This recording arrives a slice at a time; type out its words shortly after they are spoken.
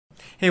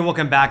Hey,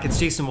 welcome back. It's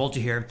Jason Wolge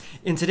here.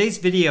 In today's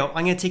video,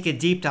 I'm going to take a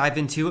deep dive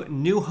into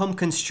new home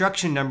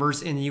construction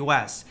numbers in the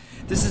US.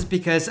 This is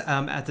because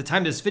at the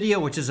time of this video,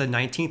 which is the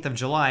 19th of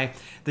July,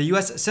 the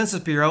US Census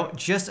Bureau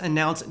just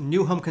announced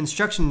new home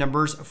construction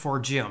numbers for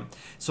June.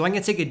 So I'm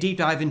going to take a deep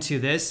dive into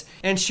this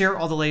and share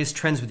all the latest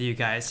trends with you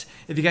guys.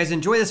 If you guys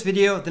enjoy this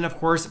video, then of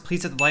course,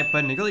 please hit the like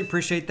button. I really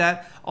appreciate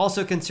that.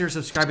 Also consider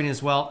subscribing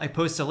as well. I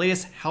post the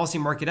latest housing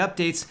market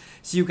updates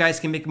so you guys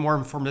can make a more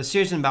informed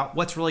decision about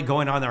what's really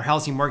going on in our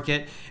housing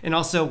market and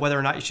also whether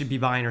or not you should be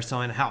buying or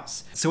selling a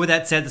house. So with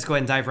that said, let's go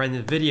ahead and dive right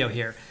into the video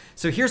here.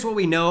 So here's what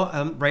we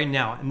know right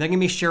now, and they're going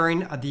to be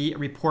sharing the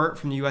report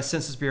from the US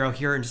Census Bureau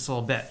here in just a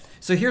little bit.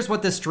 So here's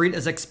what the street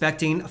is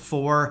expecting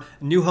for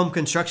new home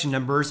construction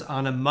numbers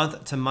on a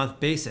month-to-month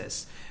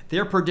basis.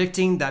 They're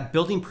predicting that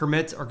building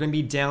permits are going to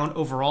be down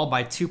overall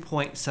by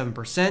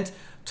 2.7%.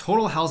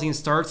 Total housing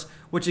starts,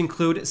 which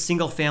include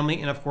single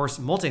family and of course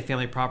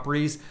multifamily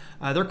properties,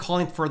 they're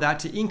calling for that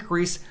to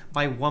increase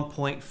by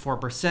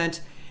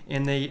 1.4%.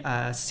 And the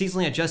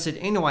seasonally adjusted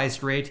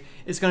annualized rate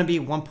is going to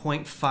be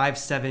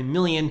 1.57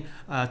 million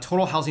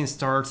total housing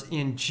starts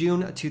in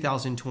June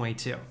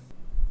 2022.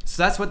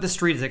 So that's what the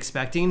street is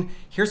expecting.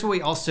 Here's what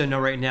we also know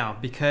right now,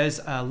 because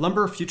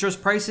lumber futures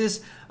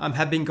prices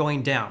have been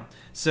going down.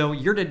 So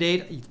year to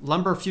date,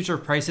 lumber future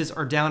prices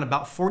are down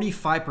about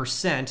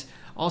 45%.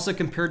 Also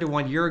compared to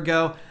 1 year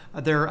ago,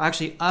 they're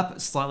actually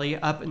up slightly,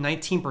 up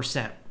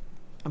 19%.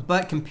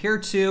 But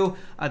compared to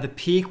the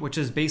peak, which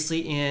is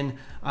basically in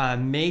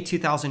May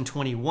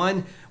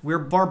 2021,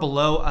 we're far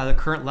below the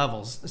current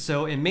levels.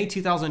 So in May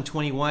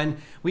 2021,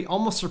 we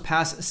almost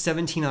surpassed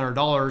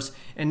 $1,700,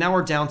 and now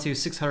we're down to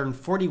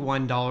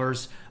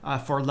 $641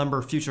 for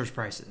lumber futures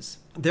prices.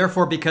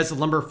 Therefore, because the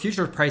lumber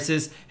futures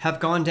prices have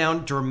gone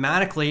down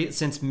dramatically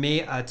since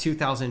May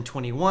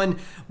 2021,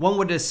 one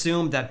would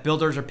assume that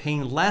builders are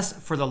paying less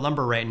for the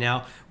lumber right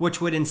now,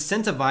 which would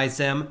incentivize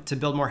them to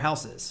build more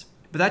houses.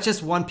 But that's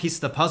just one piece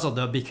of the puzzle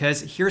though,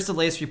 because here's the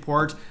latest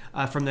report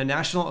from the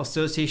National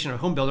Association of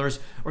Home Builders,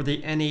 or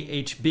the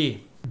NAHB.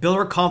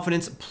 Builder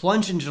confidence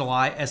plunged in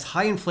July as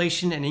high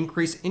inflation and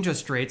increased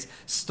interest rates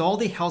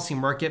stalled the housing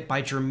market by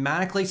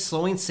dramatically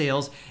slowing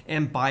sales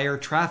and buyer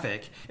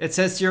traffic. It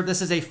says here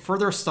this is a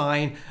further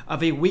sign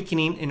of a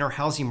weakening in our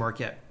housing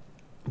market.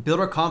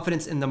 Builder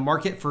confidence in the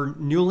market for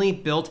newly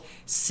built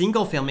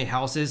single-family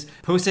houses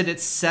posted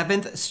its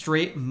 7th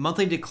straight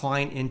monthly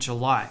decline in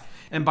July.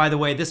 And by the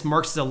way, this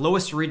marks the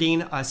lowest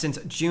reading since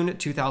June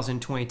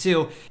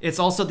 2022. It's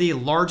also the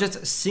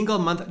largest single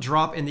month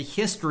drop in the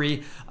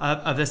history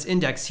of this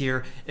index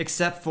here,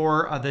 except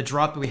for the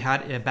drop we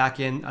had back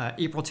in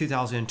April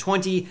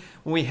 2020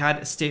 when we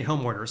had stay-at-home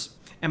home orders.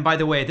 And by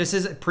the way, this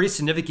is pretty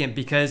significant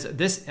because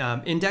this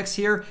index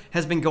here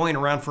has been going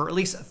around for at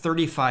least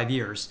 35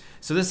 years.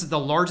 So this is the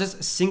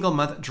largest single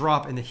month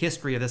drop in the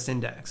history of this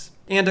index.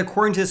 And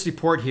according to this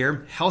report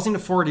here, housing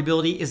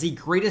affordability is the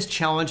greatest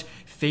challenge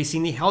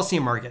facing the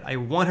housing market. I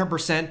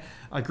 100%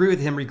 agree with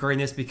him regarding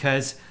this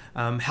because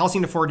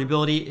housing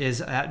affordability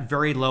is at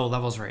very low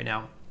levels right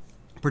now.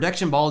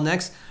 Production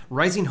bottlenecks,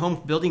 rising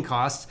home building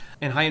costs,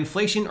 and high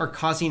inflation are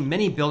causing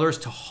many builders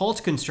to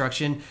halt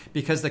construction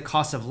because the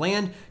cost of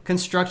land,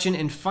 construction,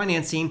 and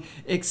financing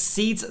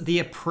exceeds the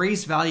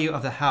appraised value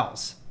of the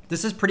house.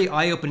 This is pretty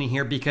eye-opening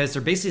here because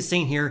they're basically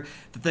saying here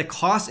that the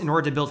cost in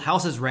order to build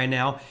houses right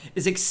now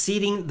is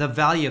exceeding the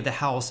value of the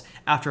house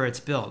after it's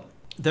built.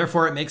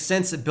 Therefore, it makes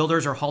sense that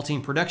builders are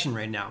halting production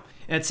right now.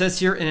 And it says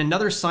here, in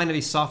another sign of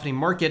a softening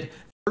market,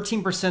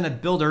 13%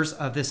 of builders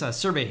of this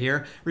survey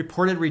here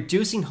reported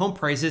reducing home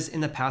prices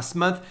in the past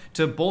month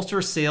to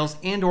bolster sales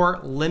and or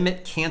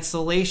limit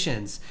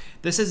cancellations.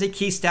 This is a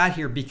key stat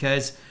here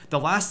because the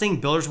last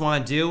thing builders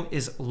want to do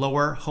is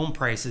lower home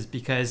prices,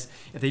 because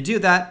if they do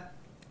that,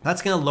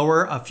 that's going to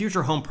lower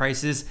future home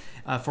prices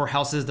for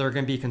houses that are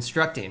going to be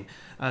constructing.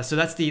 So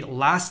that's the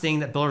last thing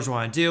that builders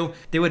want to do.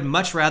 They would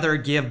much rather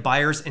give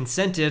buyers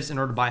incentives in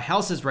order to buy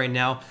houses right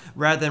now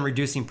rather than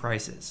reducing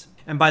prices.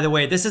 And by the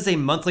way, this is a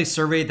monthly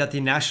survey that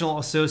the National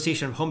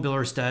Association of Home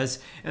Builders does,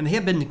 and they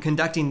have been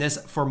conducting this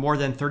for more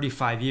than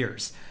 35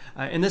 years.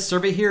 And this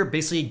survey here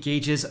basically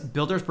gauges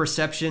builders'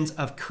 perceptions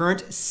of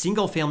current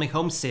single-family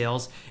home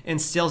sales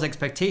and sales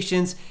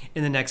expectations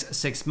in the next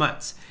 6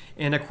 months.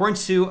 And according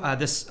to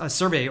this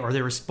survey, or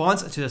the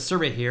response to the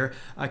survey here,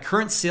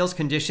 current sales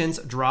conditions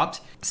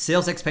dropped,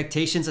 sales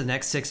expectations in the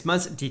next 6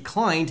 months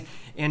declined,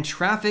 and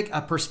traffic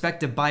of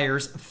prospective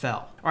buyers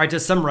fell. All right, to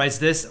summarize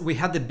this, we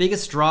had the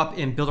biggest drop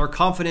in builder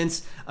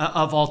confidence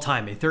of all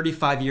time, a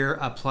 35-year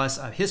plus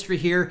history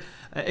here,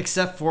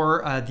 except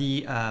for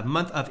the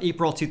month of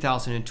April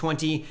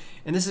 2020.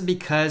 And this is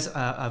because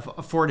of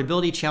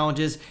affordability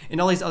challenges and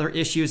all these other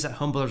issues that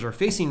home builders are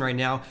facing right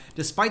now,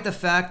 despite the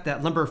fact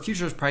that lumber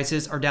futures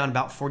prices are down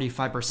about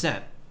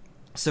 45%.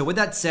 So with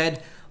that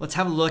said, let's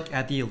have a look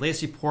at the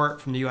latest report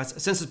from the US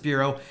Census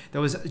Bureau that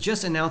was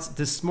just announced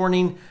this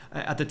morning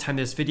at the time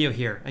of this video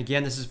here.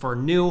 Again, this is for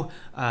new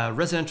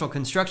residential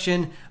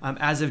construction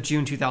as of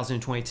June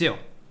 2022.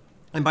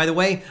 And by the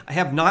way, I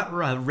have not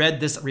read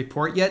this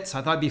report yet, so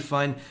I thought it'd be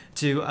fun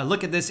to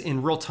look at this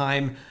in real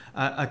time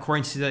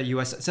according to the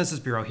US Census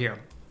Bureau here.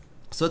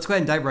 So let's go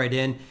ahead and dive right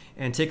in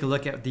and take a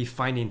look at the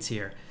findings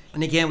here.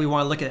 And again, we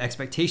want to look at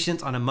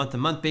expectations on a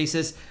month-to-month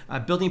basis.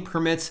 Building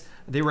permits,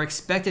 they were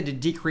expected to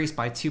decrease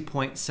by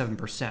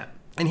 2.7%.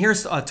 And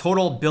here's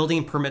total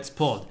building permits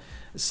pulled.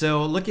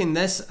 So looking at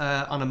this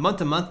on a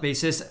month-to-month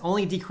basis,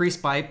 only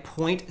decreased by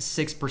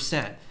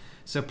 0.6%.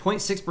 So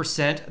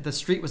 0.6%, the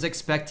street was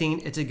expecting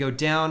it to go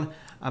down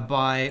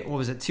by,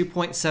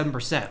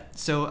 2.7%.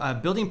 So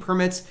building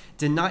permits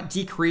did not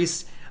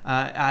decrease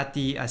at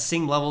the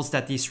same levels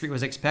that the street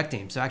was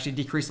expecting. So actually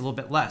decreased a little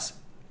bit less.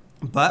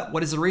 But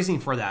what is the reasoning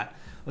for that?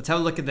 Let's have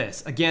a look at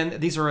this. Again,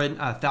 these are in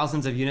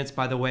thousands of units,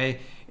 by the way,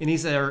 and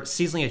these are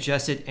seasonally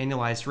adjusted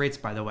annualized rates,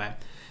 by the way.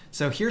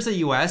 So here's the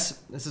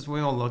US. This is what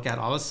we want to look at,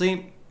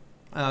 obviously.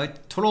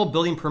 Total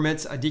building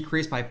permits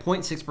decreased by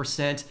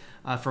 0.6%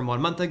 from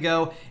 1 month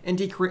ago, and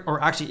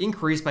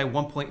increased by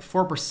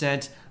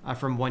 1.4%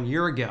 from 1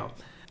 year ago.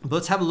 But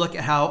let's have a look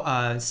at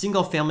how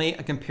single family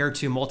compared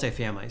to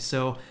multifamily.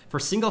 So for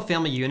single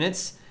family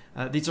units,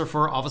 these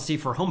are obviously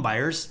for home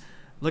buyers.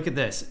 Look at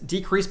this,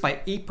 decreased by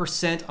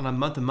 8% on a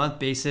month-to-month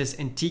basis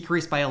and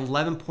decreased by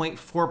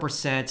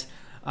 11.4%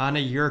 on a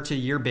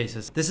year-to-year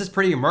basis. This is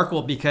pretty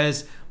remarkable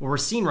because what we're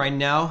seeing right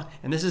now,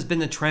 and this has been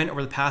the trend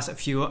over the past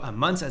few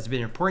months as it's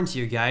been important to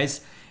you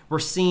guys, we're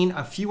seeing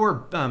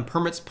fewer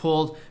permits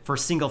pulled for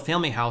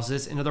single-family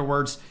houses. In other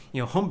words,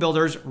 home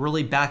builders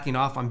really backing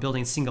off on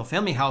building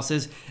single-family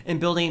houses and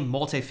building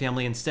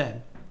multifamily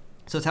instead.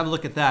 So let's have a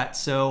look at that.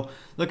 So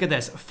look at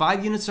this,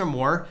 5 units or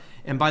more.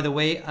 And by the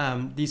way,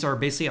 these are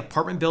basically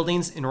apartment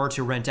buildings in order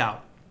to rent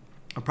out.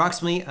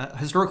 Approximately,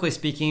 historically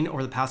speaking,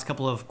 over the past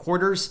couple of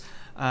quarters,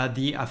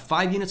 the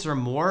 5 units or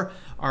more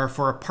are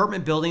for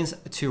apartment buildings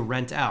to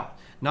rent out.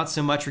 Not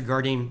so much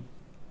regarding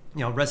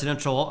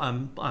residential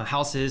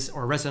houses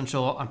or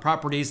residential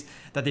properties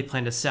that they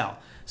plan to sell.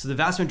 So the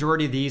vast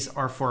majority of these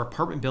are for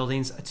apartment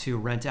buildings to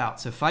rent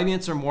out. So 5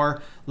 units or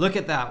more, look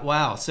at that,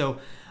 wow. So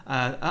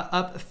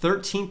up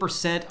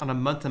 13% on a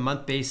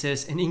month-to-month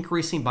basis and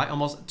increasing by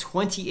almost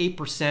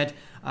 28%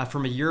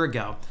 from a year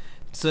ago.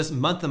 So this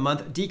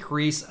month-to-month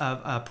decrease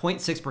of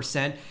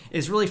 0.6%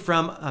 is really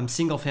from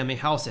single-family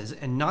houses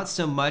and not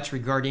so much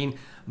regarding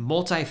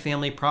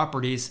multifamily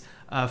properties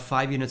of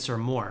 5 units or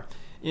more.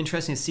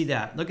 Interesting to see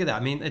that. Look at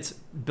that. I mean,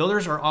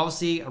 builders are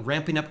obviously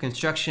ramping up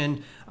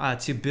construction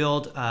to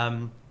build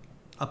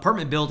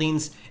apartment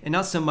buildings and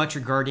not so much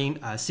regarding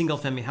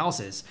single-family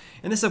houses.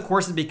 And this, of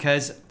course, is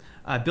because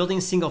building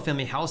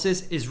single-family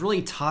houses is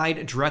really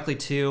tied directly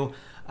to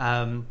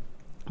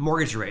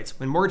mortgage rates.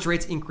 When mortgage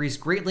rates increase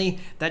greatly,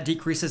 that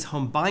decreases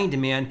home buying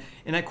demand,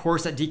 and of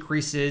course that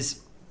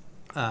decreases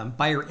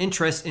buyer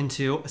interest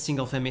into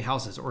single-family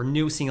houses or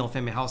new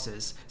single-family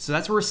houses. So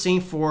that's what we're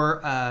seeing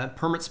for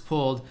permits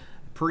pulled.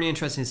 Pretty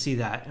interesting to see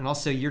that. And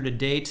also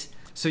year-to-date.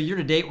 So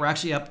year-to-date, we're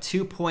actually up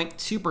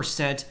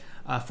 2.2%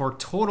 for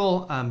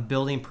total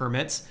building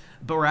permits,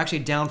 but we're actually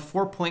down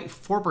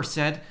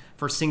 4.4%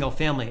 for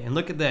single-family. And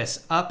look at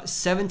this, up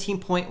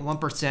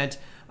 17.1%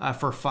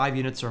 for 5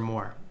 units or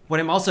more. What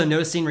I'm also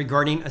noticing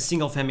regarding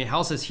single-family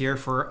houses here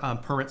for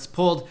permits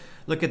pulled,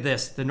 look at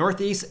this. The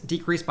Northeast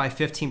decreased by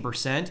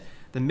 15%.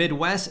 The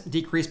Midwest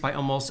decreased by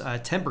almost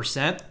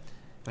 10%. If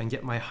I can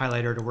get my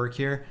highlighter to work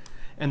here.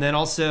 And then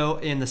also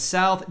in the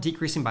South,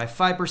 decreasing by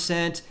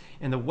 5%.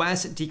 In the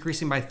West,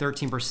 decreasing by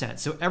 13%.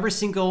 So every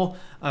single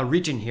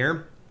region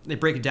here, they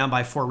break it down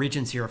by 4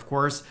 regions here, of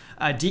course,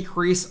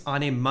 decrease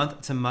on a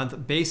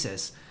month-to-month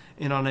basis.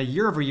 And on a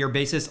year-over-year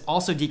basis,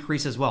 also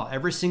decrease as well.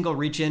 Every single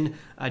region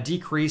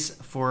decrease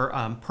for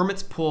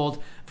permits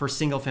pulled for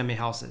single-family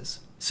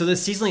houses. So the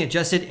seasonally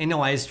adjusted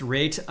annualized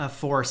rate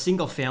for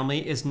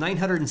single-family is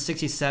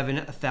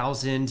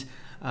 967,000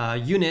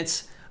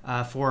 units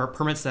for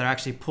permits that are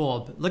actually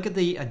pulled. But look at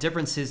the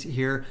differences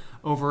here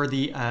over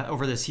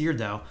this year,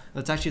 though.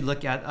 Let's actually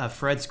look at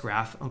Fred's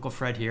graph, Uncle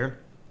Fred here.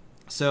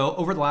 So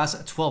over the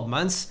last 12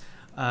 months,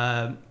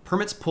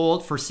 permits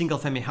pulled for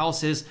single-family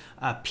houses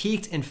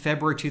peaked in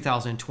February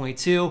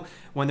 2022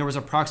 when there was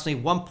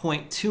approximately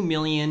 1.2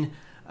 million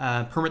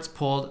permits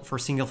pulled for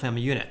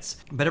single-family units.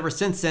 But ever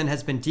since then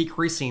has been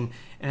decreasing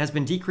and has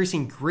been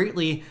decreasing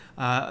greatly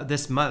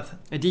this month.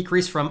 A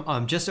decrease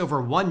from just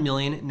over 1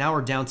 million, now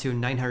we're down to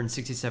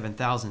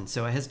 967,000.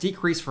 So it has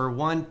decreased for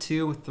 4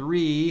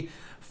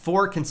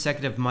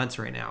 consecutive months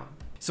right now.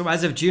 So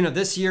as of June of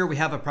this year, we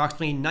have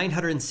approximately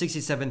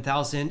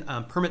 967,000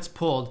 permits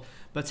pulled.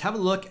 But let's have a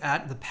look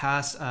at the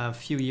past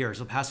few years,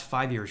 the past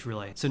 5 years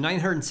really. So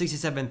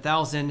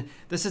 967,000,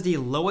 this is the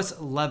lowest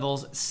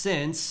levels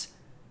since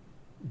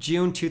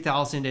June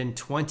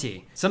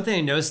 2020. Something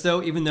I noticed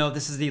though, even though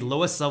this is the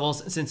lowest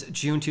levels since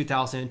June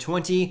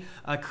 2020,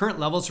 current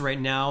levels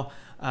right now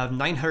of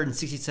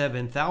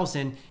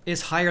 967,000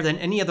 is higher than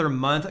any other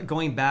month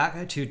going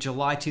back to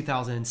July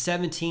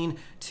 2017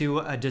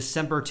 to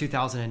December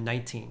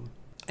 2019.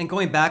 And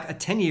going back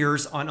 10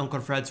 years on Uncle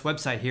Fred's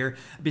website here,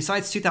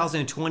 besides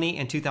 2020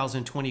 and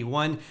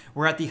 2021,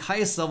 we're at the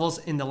highest levels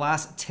in the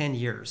last 10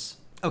 years.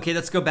 Okay,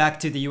 let's go back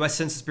to the US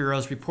Census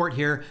Bureau's report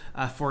here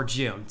for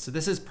June. So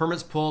this is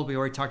permits pulled. We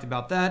already talked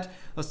about that.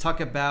 Let's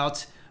talk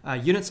about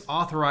units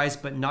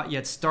authorized but not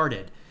yet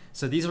started.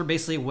 So these are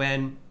basically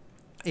when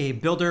a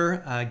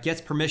builder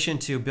gets permission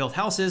to build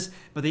houses,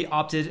 but they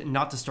opted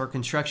not to start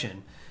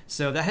construction.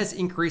 So that has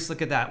increased,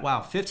 look at that,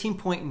 wow,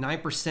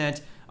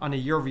 15.9% on a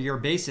year-over-year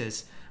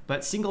basis.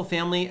 But single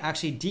family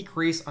actually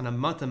decreased on a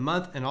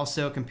month-to-month and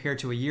also compared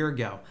to a year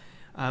ago.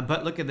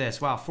 But look at this,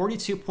 wow,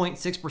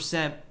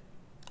 42.6%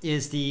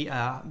 is the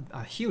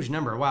a huge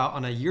number. Wow,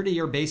 on a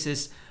year-to-year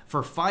basis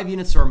for 5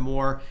 units or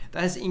more,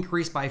 that has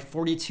increased by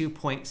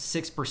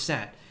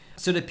 42.6%.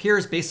 So it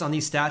appears based on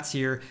these stats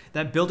here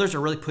that builders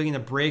are really putting the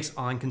brakes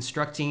on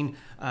constructing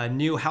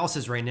new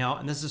houses right now.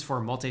 And this is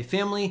for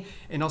multifamily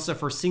and also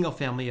for single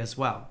family as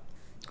well.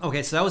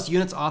 Okay, so that was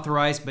units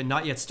authorized but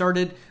not yet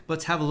started.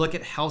 Let's have a look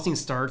at housing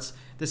starts.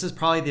 This is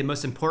probably the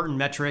most important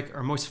metric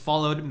or most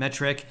followed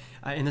metric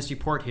in this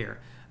report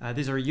here.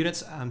 These are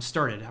units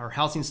started, or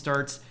housing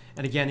starts.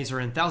 And again, these are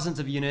in thousands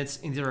of units,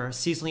 and these are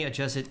seasonally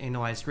adjusted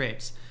annualized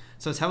rates.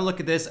 So let's have a look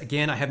at this.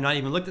 Again, I have not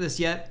even looked at this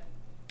yet.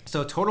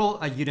 So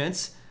total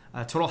units,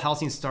 total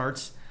housing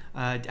starts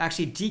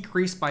actually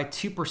decreased by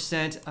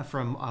 2%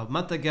 from a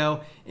month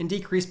ago and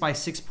decreased by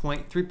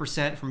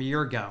 6.3% from a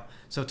year ago.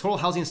 So total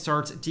housing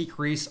starts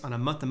decrease on a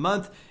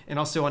month-to-month and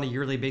also on a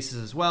yearly basis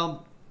as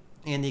well.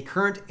 And the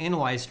current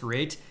annualized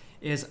rate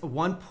is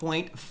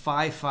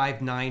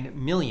 1.559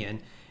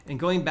 million. And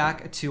going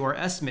back to our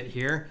estimate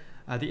here,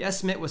 the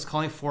estimate was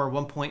calling for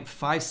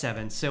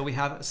 1.57. So we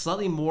have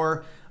slightly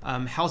more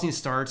housing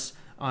starts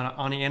on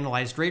an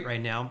annualized rate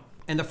right now.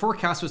 And the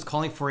forecast was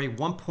calling for a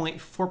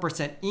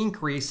 1.4%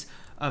 increase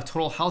of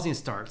total housing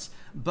starts,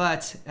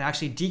 but it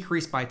actually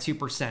decreased by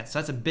 2%. So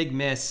that's a big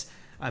miss.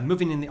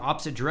 Moving in the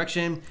opposite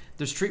direction,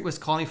 the street was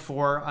calling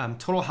for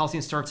total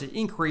housing starts to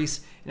increase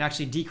and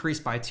actually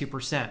decrease by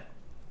 2%.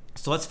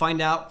 So let's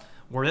find out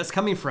where that's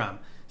coming from.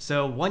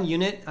 So 1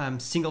 unit,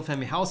 single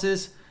family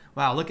houses.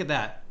 Wow, look at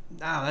that.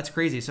 Wow, that's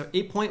crazy. So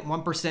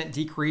 8.1%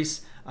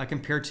 decrease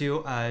compared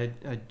to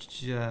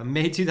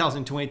May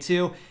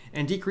 2022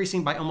 and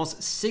decreasing by almost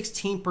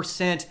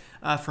 16%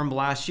 from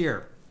last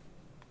year.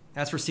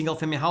 That's for single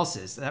family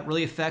houses. That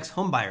really affects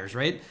home buyers,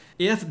 right?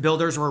 If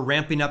builders were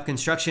ramping up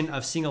construction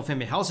of single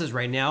family houses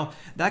right now,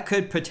 that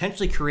could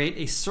potentially create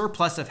a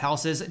surplus of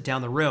houses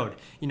down the road,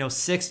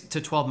 6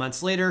 to 12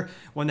 months later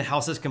when the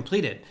house is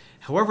completed.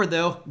 However,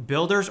 though,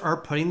 builders are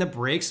putting the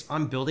brakes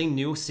on building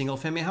new single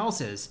family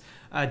houses,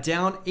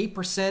 down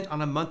 8%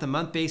 on a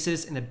month-to-month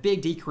basis and a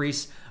big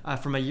decrease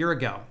from a year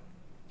ago.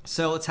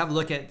 So let's have a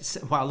look at,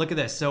 wow, look at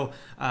this. So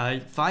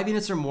 5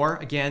 units or more,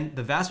 again,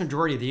 the vast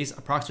majority of these,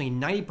 approximately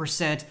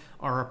 90%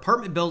 are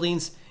apartment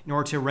buildings in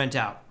order to rent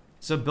out.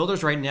 So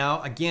builders right now,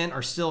 again,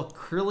 are still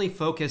clearly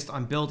focused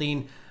on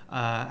building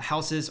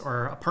houses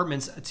or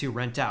apartments to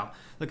rent out.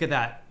 Look at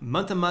that,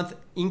 month-to-month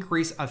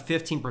increase of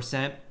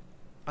 15%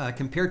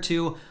 compared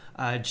to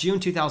June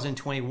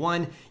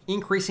 2021,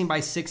 increasing by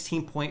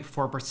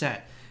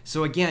 16.4%.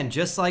 So again,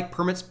 just like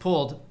permits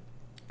pulled,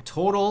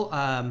 total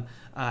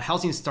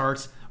housing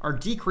starts are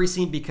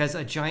decreasing because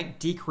a giant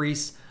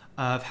decrease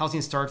of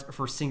housing starts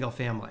for single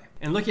family.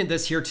 And looking at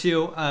this here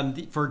too,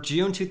 for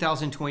June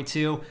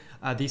 2022,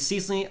 the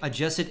seasonally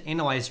adjusted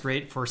annualized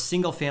rate for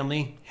single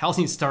family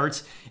housing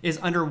starts is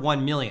under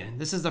 1 million.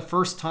 This is the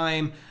first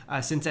time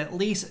since at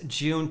least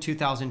June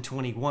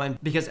 2021,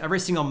 because every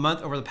single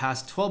month over the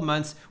past 12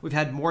 months, we've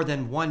had more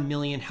than 1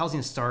 million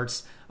housing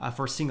starts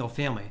for single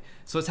family.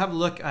 So let's have a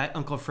look at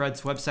Uncle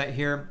Fred's website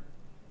here.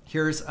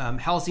 Here's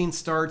housing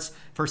starts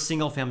for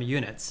single family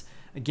units.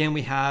 Again,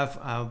 we have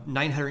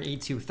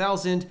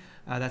 982,000.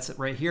 That's it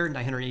right here,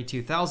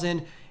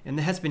 982,000. And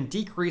that has been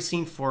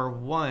decreasing for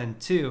 1,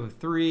 2,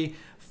 3,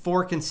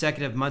 4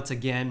 consecutive months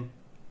again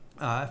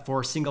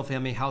for single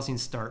family housing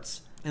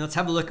starts. And let's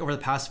have a look over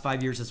the past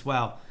 5 years as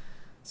well.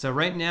 So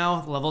right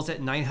now, the level's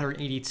at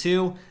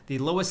 982, the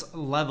lowest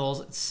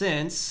levels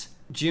since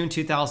June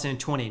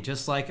 2020,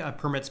 just like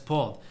permits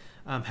pulled.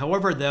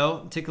 However,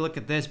 though, take a look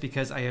at this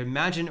because I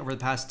imagine over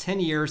the past 10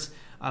 years,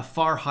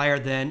 far higher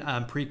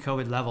than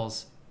pre-COVID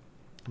levels.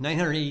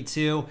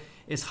 982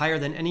 is higher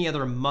than any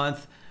other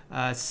month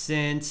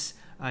since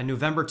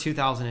November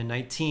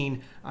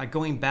 2019,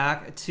 going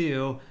back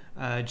to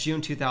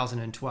June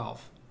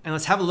 2012. And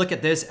let's have a look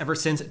at this ever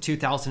since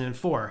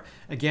 2004.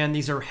 Again,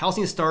 these are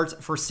housing starts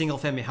for single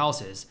family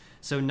houses.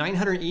 So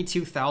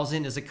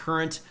 982,000 is the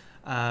current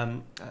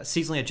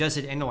seasonally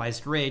adjusted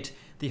annualized rate,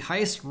 the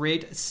highest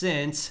rate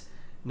since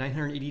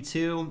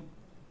 982,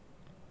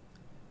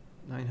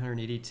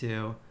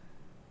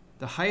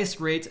 the highest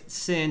rate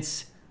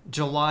since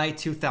July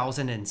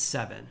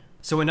 2007.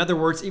 So in other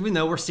words, even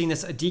though we're seeing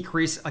this a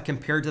decrease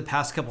compared to the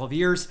past couple of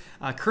years,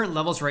 current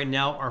levels right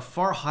now are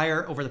far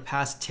higher over the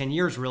past 10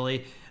 years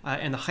really,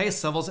 and the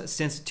highest levels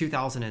since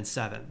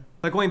 2007.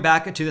 But going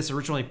back to this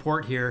original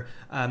report here,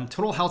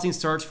 total housing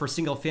starts for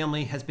single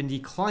family has been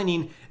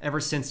declining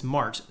ever since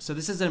March. So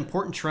this is an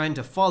important trend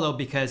to follow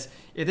because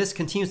if this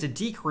continues to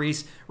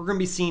decrease, we're going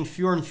to be seeing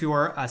fewer and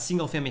fewer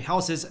single family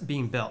houses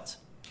being built.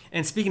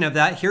 And speaking of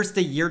that, here's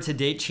the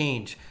year-to-date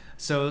change.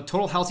 So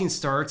total housing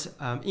starts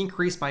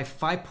increased by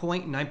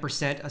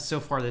 5.9% so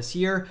far this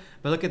year.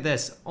 But look at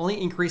this, only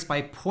increased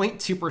by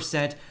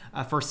 0.2%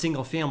 for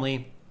single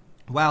family.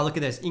 Wow, look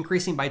at this,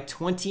 increasing by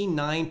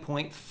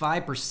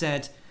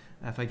 29.5%.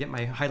 If I get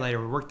my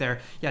highlighter to work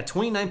there. Yeah,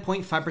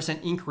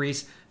 29.5%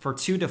 increase for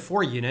 2 to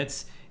 4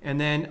 units. And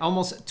then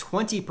almost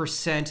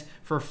 20%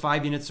 for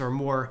 5 units or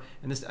more.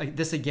 And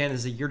this again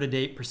is a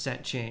year-to-date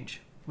percent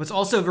change. What's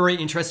also very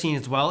interesting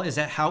as well is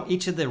that how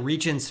each of the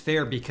regions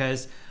fare,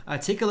 because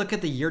take a look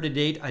at the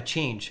year-to-date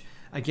change.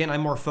 Again,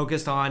 I'm more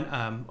focused on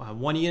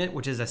 1 unit,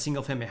 which is a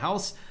single family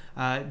house,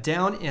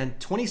 down in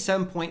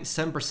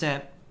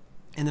 27.7%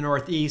 in the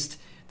Northeast,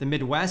 the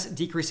Midwest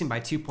decreasing by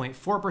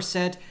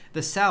 2.4%,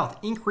 the South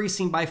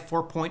increasing by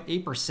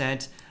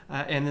 4.8%,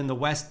 and then the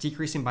West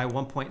decreasing by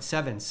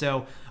 1.7%.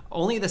 So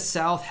only the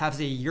South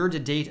has a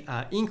year-to-date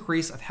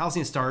increase of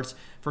housing starts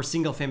for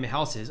single-family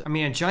houses. I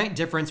mean, a giant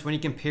difference when you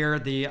compare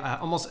the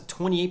almost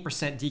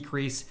 28%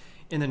 decrease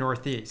in the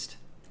Northeast.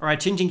 All right,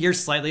 changing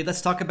gears slightly,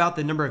 let's talk about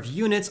the number of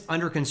units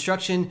under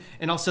construction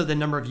and also the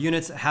number of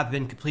units that have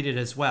been completed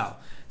as well.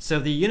 So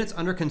the units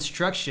under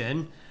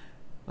construction,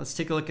 let's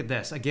take a look at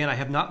this. Again, I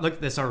have not looked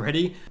at this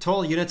already.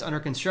 Total units under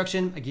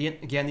construction,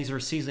 again these are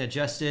seasonally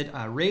adjusted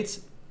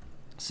rates.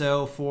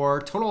 So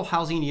for total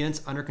housing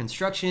units under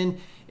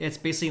construction, it's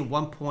basically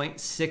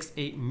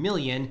 1.68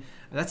 million.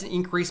 That's an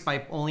increase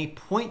by only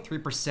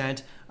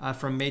 0.3%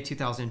 from May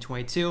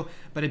 2022,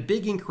 but a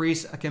big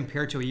increase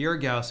compared to a year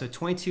ago. So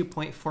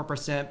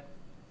 22.4%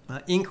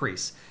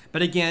 increase.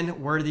 But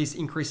again, where do these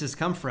increases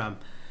come from?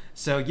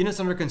 So units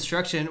under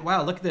construction,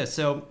 wow, look at this.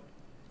 So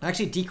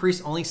actually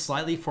decreased only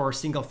slightly for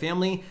single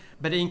family,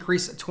 but it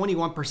increased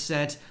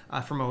 21%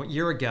 from a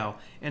year ago.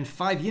 And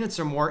 5 units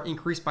or more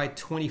increased by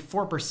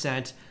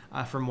 24%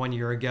 from 1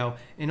 year ago,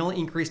 and only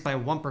increased by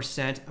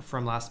 1%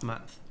 from last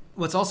month.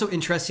 What's also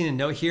interesting to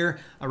note here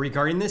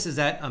regarding this is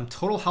that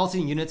total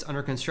housing units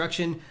under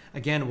construction,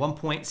 again,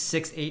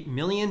 1.68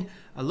 million.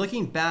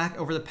 Looking back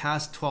over the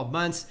past 12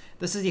 months,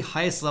 this is the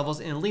highest levels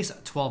in at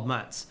least 12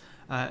 months.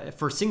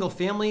 For single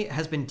family, it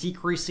has been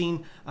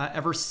decreasing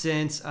ever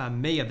since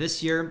May of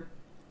this year,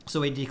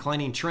 so a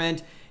declining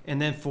trend.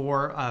 And then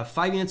for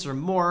 5 units or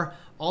more,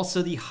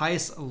 also the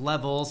highest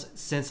levels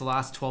since the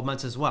last 12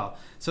 months as well.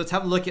 So let's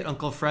have a look at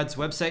Uncle Fred's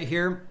website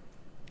here.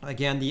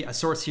 Again, the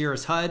source here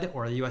is HUD,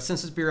 or the US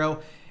Census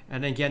Bureau.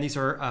 And again, these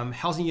are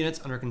housing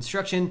units under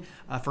construction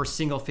for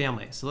single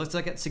family. So let's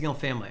look at single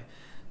family.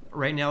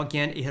 Right now,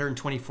 again,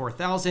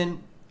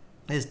 824,000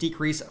 has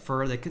decreased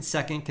for the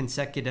second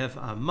consecutive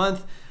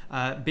month,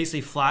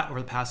 basically flat over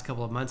the past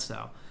couple of months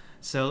though.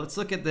 So let's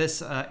look at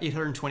this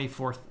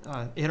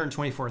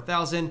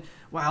 824,000.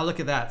 Wow, look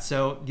at that.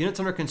 So units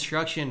under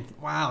construction,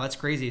 wow, that's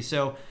crazy.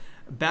 So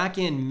back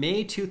in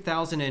May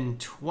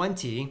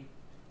 2020,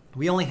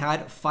 we only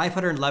had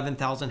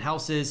 511,000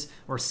 houses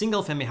or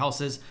single family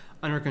houses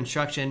under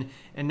construction,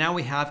 and now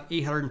we have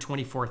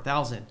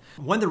 824,000.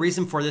 One of the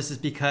reasons for this is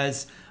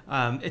because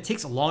it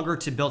takes longer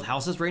to build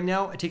houses right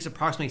now. It takes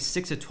approximately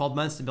 6 to 12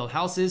 months to build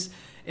houses.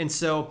 And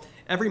so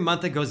every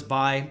month that goes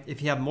by,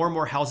 if you have more and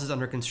more houses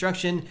under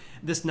construction,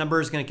 this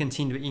number is going to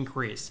continue to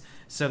increase.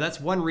 So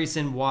that's one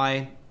reason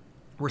why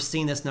we're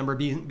seeing this number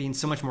being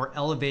so much more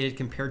elevated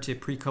compared to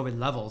pre-COVID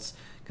levels.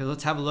 Because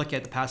let's have a look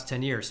at the past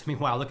 10 years. I mean,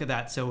 wow, look at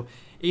that. So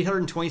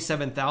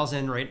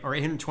 827,000, right, or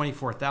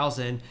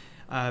 824,000.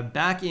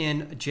 Back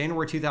in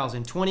January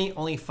 2020,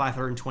 only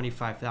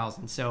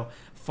 525,000. So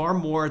far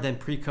more than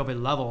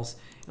pre-COVID levels.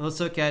 And let's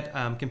look at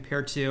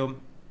compared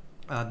to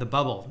the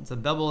bubble. It's a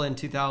bubble in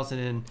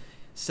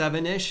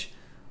 2007-ish.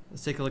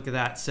 Let's take a look at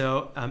that.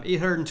 So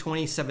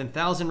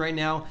 827,000 right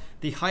now,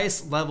 the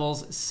highest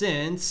levels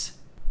since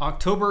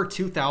October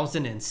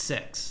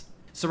 2006.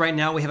 So right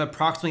now we have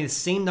approximately the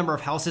same number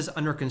of houses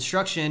under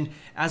construction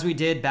as we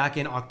did back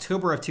in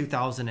October of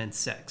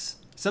 2006.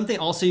 Something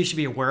also you should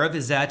be aware of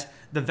is that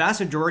the vast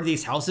majority of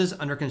these houses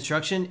under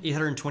construction,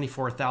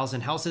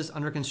 824,000 houses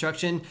under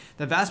construction,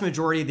 the vast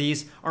majority of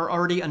these are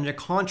already under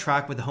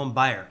contract with the home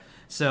buyer.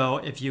 So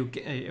if you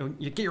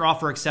get your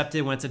offer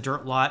accepted when it's a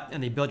dirt lot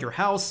and they build your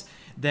house,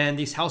 then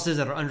these houses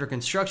that are under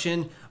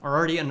construction are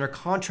already under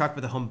contract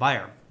with the home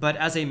buyer. But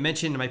as I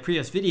mentioned in my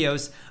previous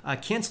videos,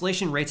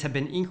 cancellation rates have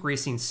been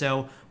increasing.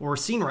 So what we're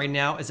seeing right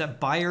now is that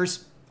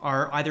buyers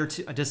are either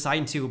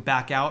deciding to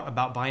back out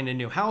about buying a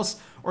new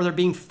house, or they're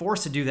being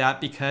forced to do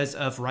that because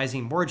of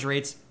rising mortgage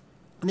rates,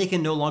 and they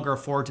can no longer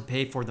afford to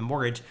pay for the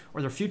mortgage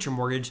or their future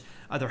mortgage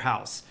of their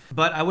house.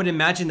 But I would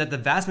imagine that the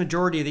vast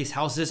majority of these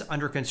houses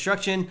under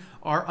construction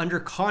are under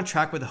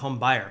contract with a home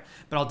buyer.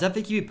 But I'll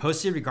definitely keep you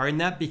posted regarding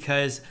that,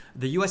 because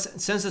the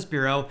US Census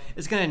Bureau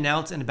is going to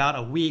announce in about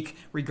a week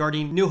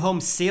regarding new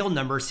home sale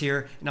numbers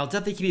here. And I'll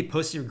definitely keep you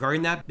posted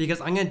regarding that, because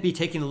I'm going to be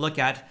taking a look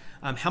at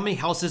how many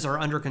houses are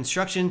under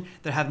construction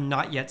that have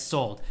not yet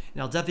sold.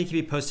 And I'll definitely keep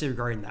you posted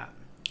regarding that.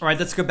 All right,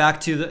 let's go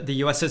back to the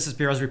US Census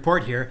Bureau's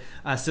report here.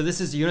 So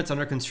this is units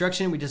under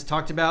construction we just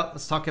talked about.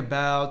 Let's talk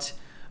about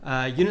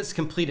units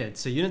completed.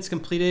 So units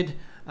completed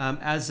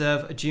as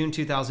of June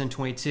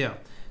 2022.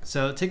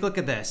 So take a look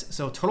at this.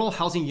 So total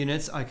housing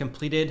units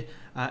completed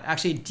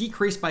actually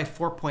decreased by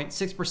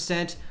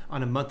 4.6%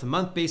 on a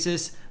month-to-month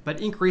basis,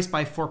 but increased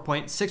by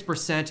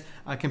 4.6%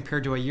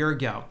 compared to a year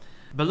ago.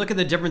 But look at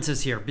the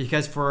differences here,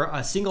 because for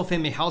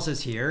single-family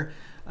houses here,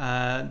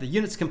 the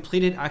units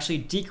completed actually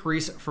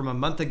decreased from a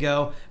month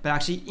ago, but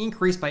actually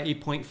increased by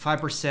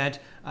 8.5%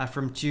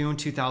 from June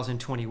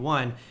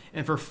 2021.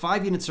 And for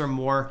 5 units or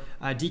more,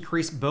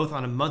 decreased both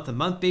on a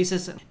month-to-month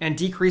basis and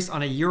decreased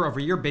on a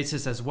year-over-year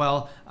basis as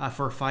well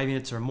for 5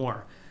 units or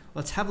more.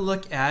 Let's have a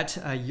look at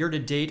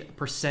year-to-date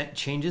percent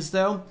changes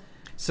though.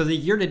 So the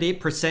year-to-date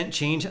percent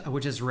change,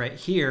 which is right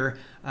here,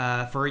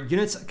 for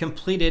units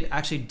completed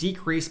actually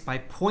decreased by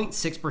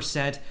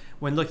 0.6%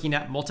 when looking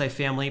at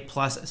multifamily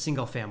plus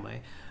single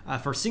family.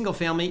 For single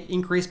family,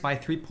 increased by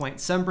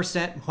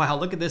 3.7%. Wow,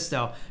 look at this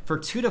though. For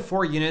 2 to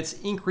 4 units,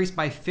 increased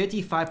by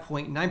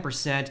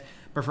 55.9%.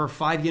 But for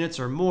 5 units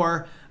or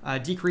more,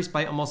 decreased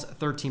by almost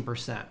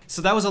 13%.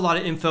 So that was a lot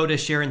of info to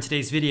share in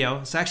today's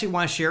video. So I actually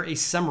want to share a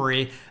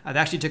summary that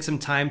actually took some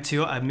time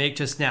to make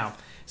just now.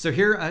 So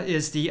here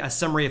is the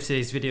summary of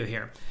today's video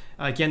here.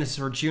 Again, this is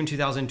for June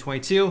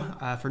 2022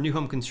 for new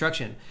home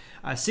construction.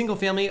 Single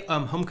family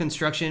home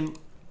construction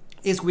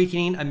is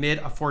weakening amid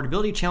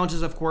affordability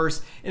challenges, of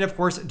course, and of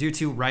course due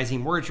to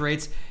rising mortgage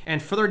rates, and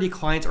further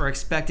declines are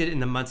expected in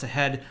the months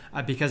ahead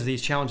because of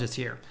these challenges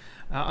here.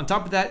 On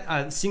top of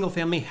that, single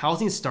family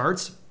housing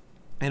starts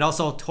and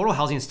also total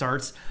housing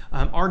starts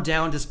are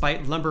down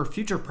despite lumber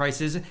future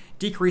prices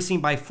decreasing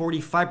by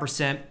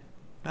 45%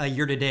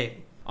 year to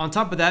date. On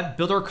top of that,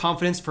 builder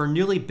confidence for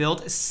newly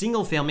built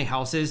single family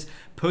houses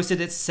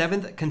posted its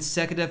 7th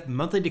consecutive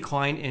monthly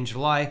decline in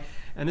July.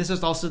 And this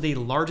is also the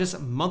largest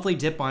monthly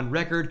dip on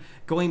record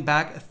going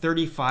back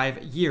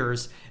 35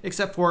 years,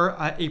 except for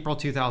April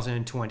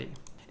 2020.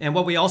 And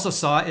what we also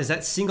saw is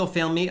that single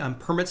family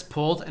permits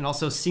pulled and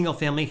also single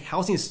family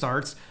housing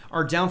starts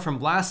are down from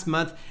last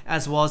month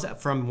as well as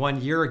from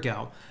 1 year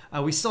ago.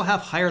 We still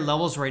have higher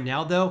levels right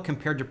now though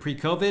compared to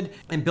pre-COVID,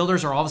 and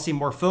builders are obviously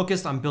more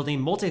focused on building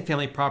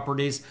multifamily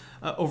properties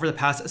over the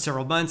past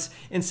several months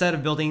instead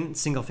of building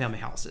single family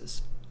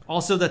houses.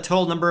 Also, the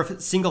total number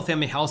of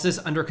single-family houses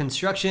under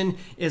construction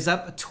is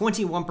up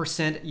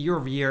 21% year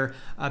over year.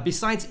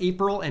 Besides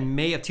April and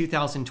May of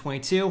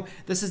 2022,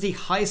 this is the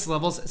highest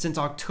levels since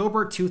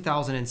October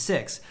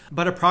 2006.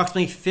 But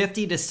approximately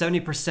 50 to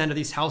 70% of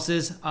these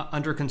houses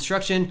under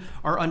construction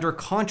are under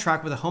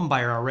contract with a home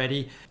buyer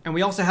already. And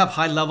we also have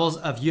high levels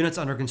of units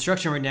under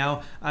construction right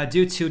now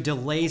due to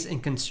delays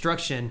in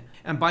construction.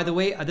 And by the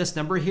way, this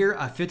number here,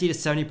 50 to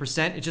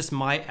 70%, is just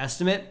my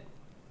estimate.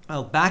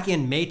 Back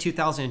in May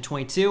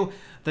 2022,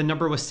 the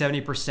number was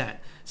 70%.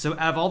 So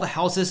out of all the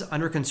houses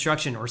under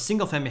construction or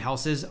single family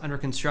houses under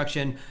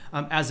construction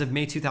as of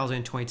May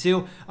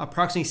 2022,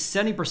 approximately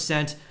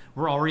 70%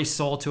 were already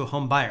sold to a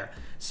home buyer.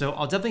 So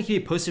I'll definitely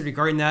keep you posted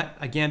regarding that,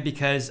 again,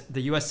 because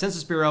the US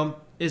Census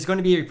Bureau is going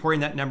to be reporting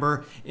that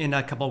number in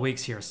a couple of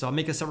weeks here. So I'll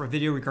make a separate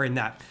video regarding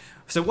that.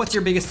 So what's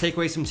your biggest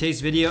takeaways from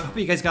today's video? I hope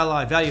you guys got a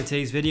lot of value in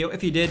today's video.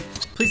 If you did,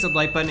 please hit the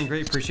like button and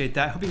greatly appreciate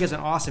that. Hope you guys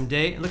have an awesome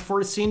day and look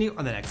forward to seeing you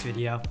on the next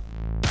video.